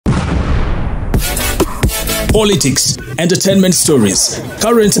politics, entertainment stories,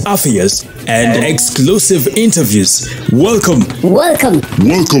 current affairs, and exclusive interviews. Welcome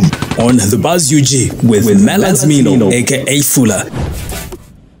on The Buzz UG with Melans Mino, aka Fula.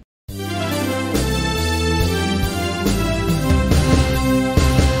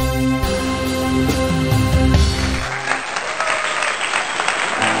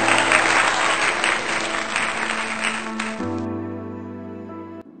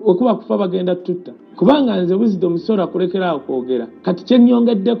 Okuba kufa bagenda tutta kubanga nze wisdom sora kulekera okwogera kati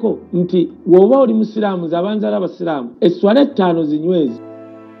kyennyongeddeko nti woba oli musiraamu zabanza abasiraamu eswala 5 zinywezi.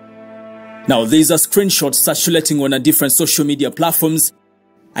 Now these are screenshots circulating on different social media platforms.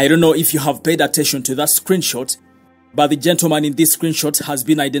 I don't know if you have paid attention to that screenshot, but the gentleman in this screenshot has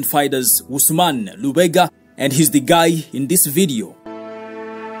been identified as Usman Lubega, and he's the guy in this video.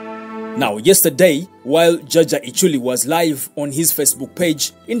 Now, yesterday, while Jajja Ichuli was live on his Facebook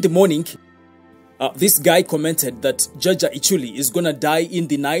page in the morning, this guy commented that Jajja Ichuli is gonna die in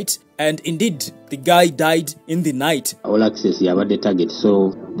the night, and indeed, the guy died in the night. All access the target,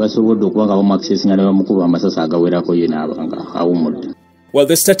 so access Well,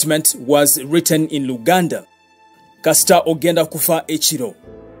 the statement was written in Luganda. Kasta ogenda kufa echiro.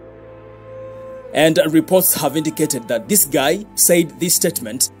 And reports have indicated that this guy said this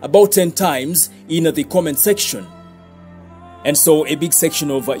statement about 10 times in the comment section. And so a big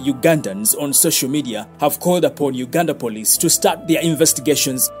section of Ugandans on social media have called upon Uganda police to start their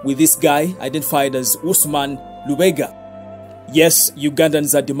investigations with this guy identified as Usman Lubega. Yes,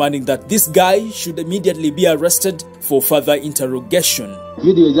 Ugandans are demanding that this guy should immediately be arrested for further interrogation.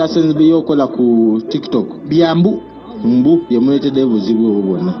 Video zasens biyokola ku TikTok. Biambu mbu yemuletede buzibu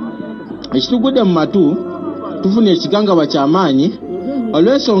obubona. Ekitugude mu matu tufune ekikangaba ky'amaanyi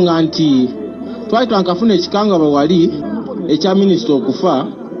olw'ensonga nti twali twankafuna ekikangaba wali ekya minisita okufa,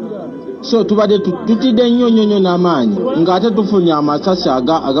 so tubadde tutidde nnyo n'amaanyi ng'ate tufunye amasasi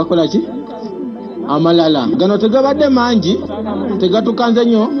agakola ki amalala. Gano tegabadde mangi, tegatukanze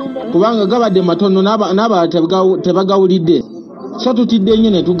nnyo kubanga gabadde matono n'abalala tebagawulidde, so tutidde nnyo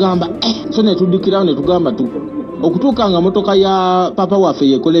ne tugamba so ne tuddukirawo ne tugamba okutuuka nga motoka ya papa waffe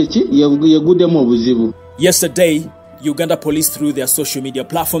yekoleki yeguddemu obuzibu. Yesterday, Uganda police through their social media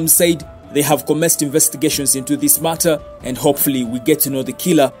platforms said they have commenced investigations into this matter, and hopefully we get to know the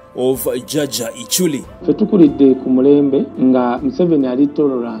killer of Jajja Ichuli. Fetukulidde ku mulembe nga Museveni ali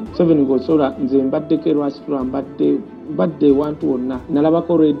tolerant. Museveni gosola nze mbaddeko lwasitula mbadde wantu wonna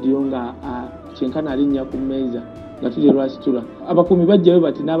nalabako radio nga kyenkana alinnya ku mmeeza nga tuli lwasitula abakuumi bajjayo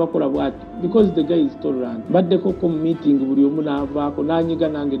bati n'abakola bwati because the guy is tolerant. Mbaddeko ko meeting buli omu n'avaako n'anyiga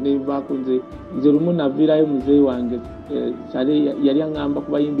nange nevaako nze lumu naviirayo muzeeyi wange sale yali aŋŋamba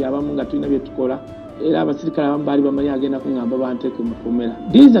ku bayimbi abamu nga tulina bye tukola era abasirikale abamu baali bamanyi agenda kuŋŋamba banteeke mu komera.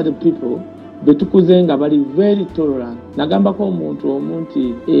 These are the people betukuze nga bali very tolerant. Nagambako omuntu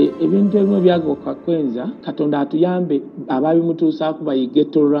nti ebintu ebimu byagoka kwenza Katonda atuyambe ababimutuusaako bayige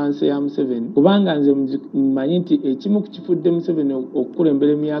tolerance ya Museveni, kubanga nze mmanyi nti ekimu kukifudde Museveni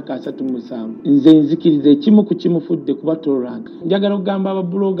okukulembera emyaka 37. Nze nzikiriza ekimu kukimufudde kuba tolerant. Njagala okugamba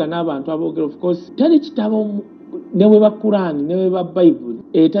ababuloga n'abantu aboogera, of course tali kitabo newe ba Kurani newe ba Bible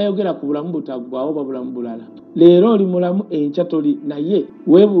etayogera ku bulamu butaggwaawo babulamu bulala. Leero oli mulamu enkya toli naye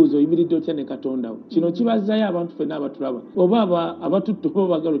weebuuza oyibiridde otya ne Katonda wo. Kino kibazzayo abantu ffenna abatulaba oba abatutta oba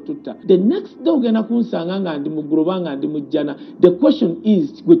bagala tutta. The next day ogenda kunsanga nga ndi mu ggulu banga ndi mu jjana. The question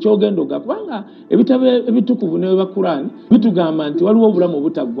is gwe kyogenda oga kubanga ebitabo ebitukuvu newe ba Kurani bitugamba nti waliwo obulamu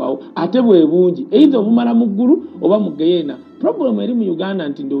obutaggwaawo ate bwe bungi either obumala mu ggulu oba mu geyeena. Problem eri mu Uganda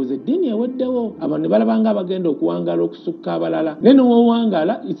nti ndowooza eddiini eweddewo abantu ne balabanga abagenda okuwangala okusukka abalala naye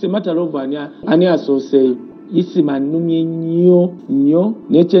nowangala it's a matter of ani asooseeyo. Isima nnumye nnyo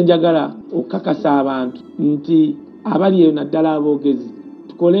n'ekyenjagala okukakasa abantu nti abali eyo naddala aboogezi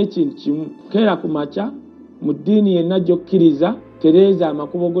tukole ekintu kimu. Keera ku makya mu ddiini yenna gy'okkiriza tereeza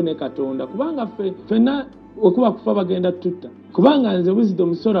amakubo go ne Katonda kubanga ffenna okuba kufa bagenda tutta kubanga nze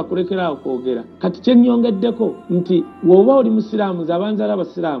wisdom sora kulekera okwogera kati kyennyongeddeko nti woba oli musiraamu zabanza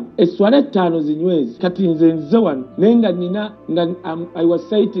abasiraamu eswala 5 zinywezi kati nze wano naye nga nina nga I was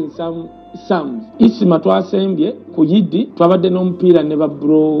citing some Psalms. Isima twasembye ku Yiddi twabadde n'omupiira ne ba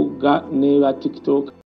bloga ne ba TikTok.